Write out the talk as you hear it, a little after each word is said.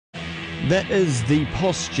That is the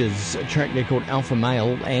Postures, a track there called Alpha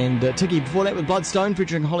Male, and Tiki before that with Bloodstone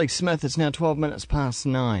featuring Holly Smith. It's now 12 minutes past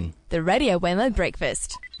 9. The Radio Wammo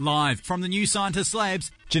Breakfast. Live from the New Scientist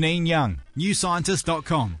Labs, Janine Young,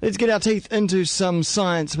 newscientist.com. Let's get our teeth into some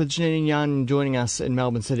science with Janine Young joining us in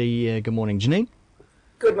Melbourne City. Good morning, Janine.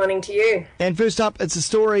 Good morning to you. And first up, it's a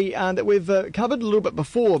story that we've covered a little bit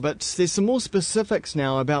before, but there's some more specifics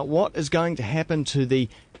now about what is going to happen to the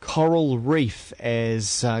coral reef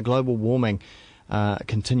as global warming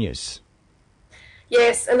continues.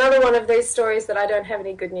 Yes, another one of these stories that I don't have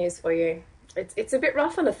any good news for you. It's a bit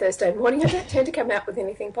rough on a Thursday morning. I don't tend to come out with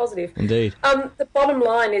anything positive. Indeed. The bottom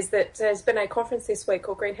line is that there's been a conference this week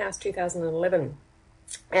called Greenhouse 2011,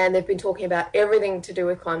 and they've been talking about everything to do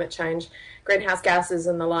with climate change, greenhouse gases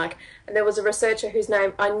and the like. And there was a researcher whose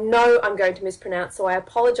name I know I'm going to mispronounce, so I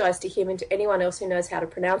apologise to him and to anyone else who knows how to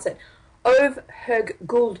pronounce it. Ove Herg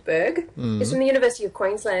Gouldberg is from the University of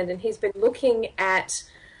Queensland, and he's been looking at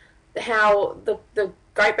how the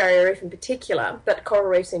Great Barrier Reef in particular, but coral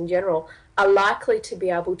reefs in general, are likely to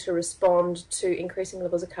be able to respond to increasing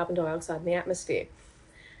levels of carbon dioxide in the atmosphere.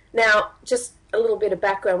 Now, just a little bit of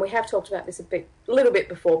background. We have talked about this a little bit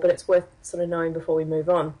before, but it's worth sort of knowing before we move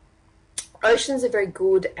on. Oceans are very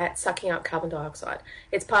good at sucking up carbon dioxide.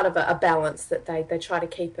 It's part of a balance that they try to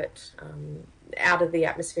keep it out of the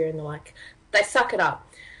atmosphere and the like. They suck it up.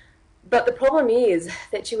 But the problem is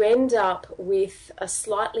that you end up with a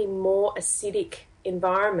slightly more acidic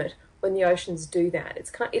environment when the oceans do that.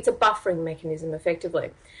 It's a buffering mechanism,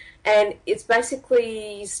 effectively. And it's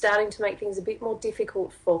basically starting to make things a bit more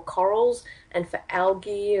difficult for corals and for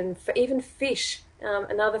algae and for even fish.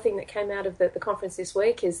 Another thing that came out of the conference this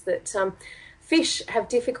week is that fish have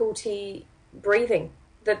difficulty breathing,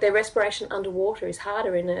 that their respiration underwater is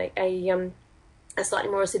harder in a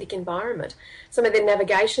slightly more acidic environment. Some of their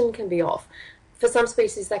navigation can be off. For some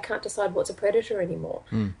species, they can't decide what's a predator anymore.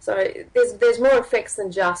 So there's more effects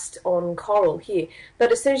than just on coral here.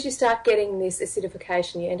 But as soon as you start getting this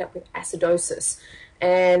acidification, you end up with acidosis.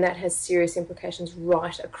 And that has serious implications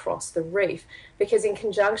right across the reef. Because in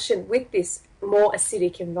conjunction with this more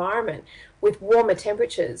acidic environment, with warmer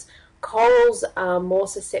temperatures, corals are more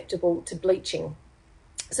susceptible to bleaching.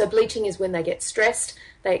 So bleaching is when they get stressed,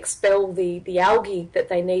 they expel the algae that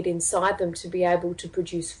they need inside them to be able to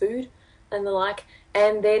produce food and the like,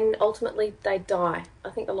 and then ultimately they die.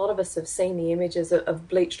 I think a lot of us have seen the images of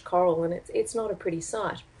bleached coral, and it's not a pretty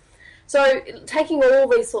sight. So taking all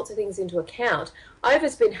these sorts of things into account,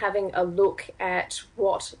 I've been having a look at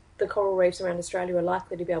what the coral reefs around Australia are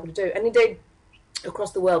likely to be able to do, and indeed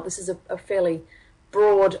across the world. This is a fairly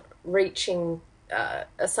broad-reaching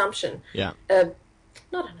assumption. Yeah.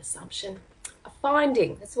 Not an assumption, a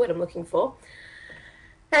finding. That's the word I'm looking for.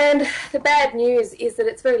 And the bad news is that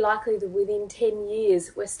it's very likely that within 10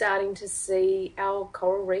 years we're starting to see our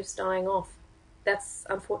coral reefs dying off. That's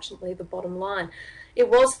unfortunately the bottom line. It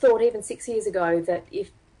was thought even 6 years ago that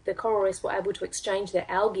if the coral reefs were able to exchange their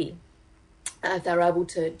algae, if they were able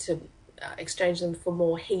to exchange them for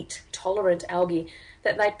more heat-tolerant algae,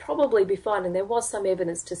 that they'd probably be fine. And there was some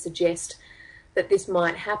evidence to suggest that this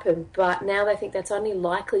might happen, but now they think that's only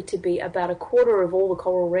likely to be about a quarter of all the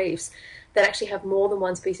coral reefs that actually have more than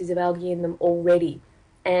one species of algae in them already,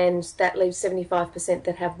 and that leaves 75%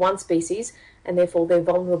 that have one species, and therefore they're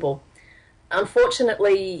vulnerable.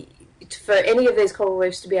 Unfortunately, for any of these coral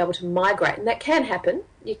reefs to be able to migrate, and that can happen,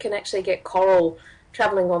 you can actually get coral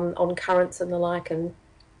travelling on currents and the like, and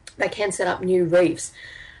they can set up new reefs.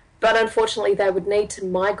 But unfortunately, they would need to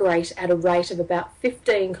migrate at a rate of about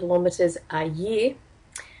 15 kilometres a year,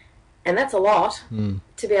 and that's a lot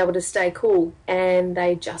to be able to stay cool, and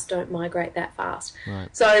they just don't migrate that fast.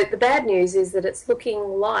 Right. So the bad news is that it's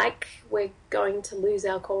looking like we're going to lose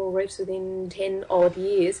our coral reefs within 10 odd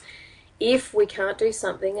years if we can't do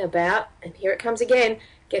something about, and here it comes again,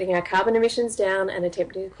 getting our carbon emissions down and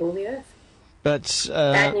attempting to cool the Earth. But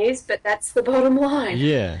bad news, but that's the bottom line.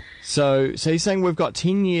 Yeah. So you're saying we've got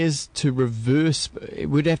 10 years to reverse.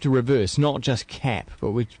 We'd have to reverse, not just cap,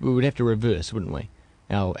 but we would have to reverse, wouldn't we?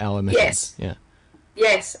 Our emissions. Yes. Yeah.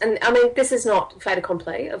 Yes, and I mean this is not fait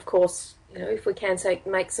accompli. Of course, if we can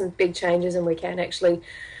make some big changes and we can actually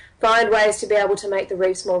find ways to be able to make the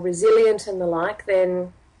reefs more resilient and the like,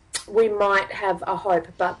 then we might have a hope.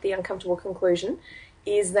 But the uncomfortable conclusion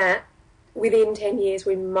is that within 10 years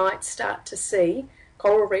we might start to see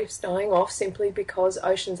coral reefs dying off simply because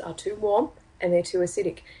oceans are too warm and they're too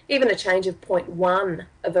acidic. Even a change of 0.1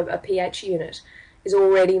 of a pH unit is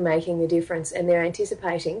already making a difference, and they're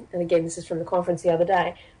anticipating, and again this is from the conference the other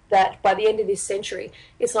day, that by the end of this century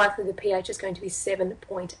it's likely the pH is going to be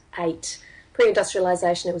 7.8.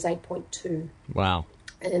 Pre-industrialisation it was 8.2. Wow.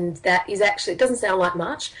 And that is actually, it doesn't sound like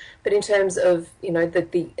much, but in terms of,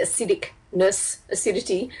 the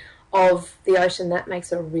acidity of the ocean, that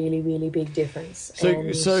makes a really, really big difference.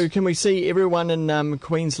 So can we see everyone in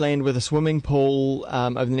Queensland with a swimming pool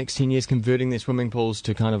over the next 10 years converting their swimming pools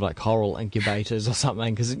to kind of like coral incubators or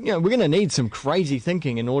something? Because, we're going to need some crazy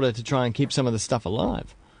thinking in order to try and keep some of this stuff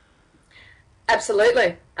alive.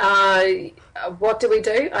 Absolutely. What do we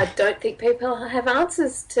do? I don't think people have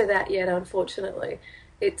answers to that yet, unfortunately.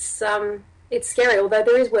 It's scary, although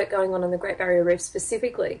there is work going on the Great Barrier Reef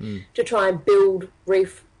specifically to try and build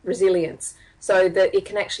reef resilience so that it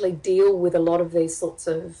can actually deal with a lot of these sorts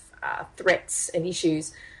of threats and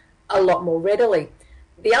issues a lot more readily.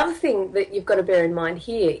 The other thing that you've got to bear in mind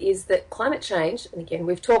here is that climate change, and again,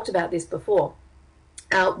 we've talked about this before,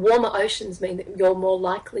 warmer oceans mean that you're more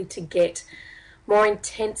likely to get more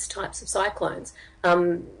intense types of cyclones. Out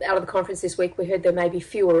of the conference this week, we heard there may be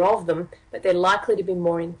fewer of them, but they're likely to be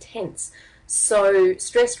more intense. So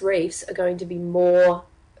stressed reefs are going to be more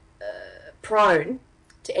prone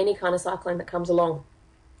to any kind of cyclone that comes along.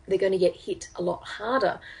 They're going to get hit a lot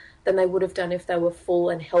harder than they would have done if they were full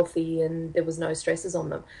and healthy and there was no stresses on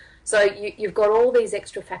them. So you've got all these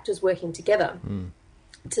extra factors working together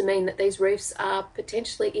to mean that these reefs are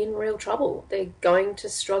potentially in real trouble. They're going to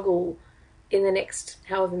struggle in the next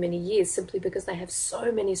however many years simply because they have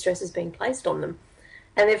so many stresses being placed on them.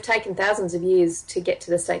 And they've taken thousands of years to get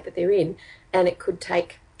to the state that they're in, and it could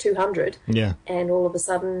take 200. Yeah. And all of a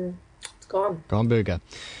sudden, it's gone. Gone burger.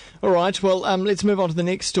 All right, well, let's move on to the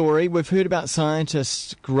next story. We've heard about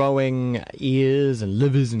scientists growing ears and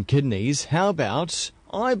livers and kidneys. How about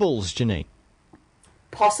eyeballs, Janine?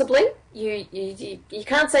 Possibly. You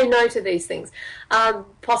can't say no to these things.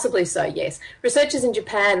 Possibly so, yes. Researchers in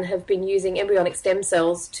Japan have been using embryonic stem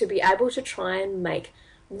cells to be able to try and make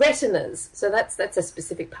retinas. So that's a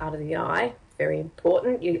specific part of the eye. Very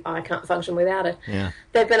important. Your eye can't function without it. Yeah.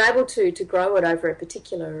 They've been able to grow it over a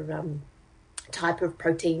particular type of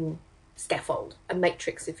protein scaffold, a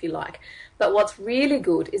matrix, if you like. But what's really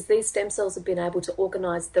good is these stem cells have been able to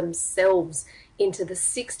organise themselves into the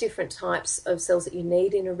 6 different types of cells that you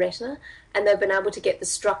need in a retina, and they've been able to get the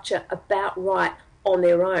structure about right on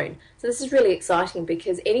their own. So this is really exciting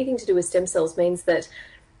because anything to do with stem cells means that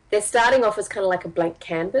they're starting off as kind of like a blank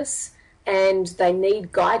canvas, and they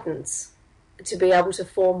need guidance to be able to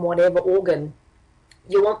form whatever organ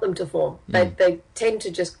you want them to form. They tend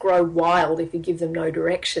to just grow wild if you give them no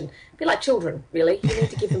direction. A bit like children, really. You need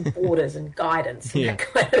to give them borders and guidance and that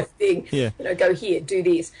kind of thing. Yeah. Go here, do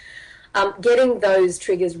this. Getting those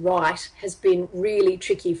triggers right has been really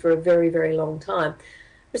tricky for a very, very long time.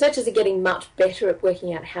 Researchers are getting much better at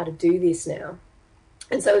working out how to do this now.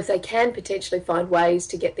 And so if they can potentially find ways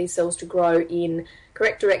to get these cells to grow in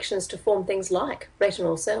correct directions to form things like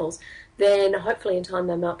retinal cells, then hopefully in time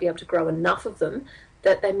they might be able to grow enough of them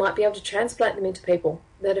that they might be able to transplant them into people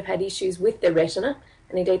that have had issues with their retina.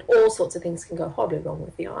 And indeed, all sorts of things can go horribly wrong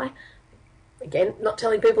with the eye. Again, not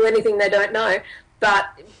telling people anything they don't know, but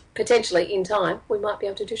potentially in time we might be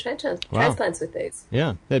able to do transplants with these.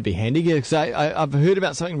 Yeah, that'd be handy. Because I've heard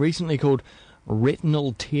about something recently called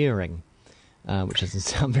retinal tearing, which doesn't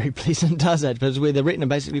sound very pleasant, does it? But it's where the retina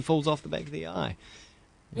basically falls off the back of the eye.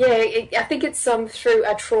 Yeah, I think it's through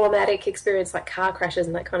a traumatic experience like car crashes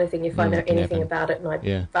and that kind of thing, if I know anything about it,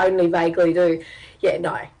 and I only vaguely do. Yeah,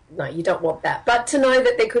 no, you don't want that. But to know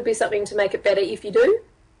that there could be something to make it better if you do,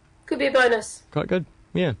 could be a bonus. Quite good,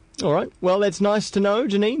 yeah. All right, well, that's nice to know,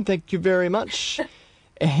 Janine. Thank you very much.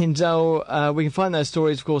 And we can find those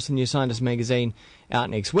stories, of course, in New Scientist magazine out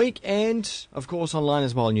next week, and, of course, online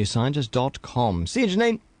as well, newscientist.com. See you,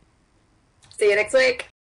 Janine. See you next week.